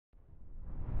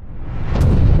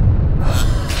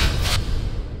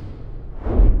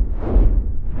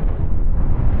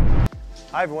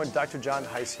Hi everyone, Dr. John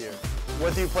Heiss here.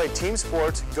 Whether you play team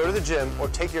sports, go to the gym, or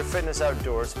take your fitness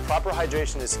outdoors, proper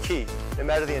hydration is key, no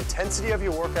matter the intensity of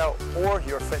your workout or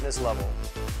your fitness level.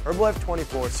 Herbalife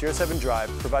 24 CR7 Drive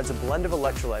provides a blend of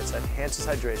electrolytes that enhances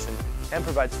hydration and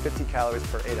provides 50 calories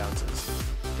per 8 ounces.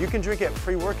 You can drink it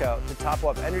pre-workout to top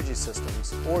up energy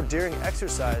systems or during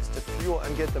exercise to fuel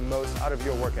and get the most out of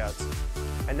your workouts.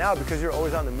 And now, because you're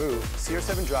always on the move,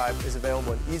 CR7 Drive is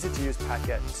available in easy-to-use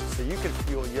packets so you can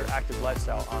fuel your active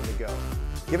lifestyle on the go.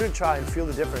 Give it a try and feel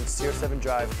the difference CR7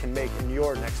 Drive can make in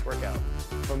your next workout.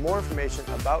 For more information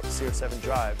about CR7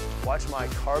 Drive, watch my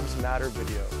Carbs Matter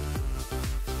video.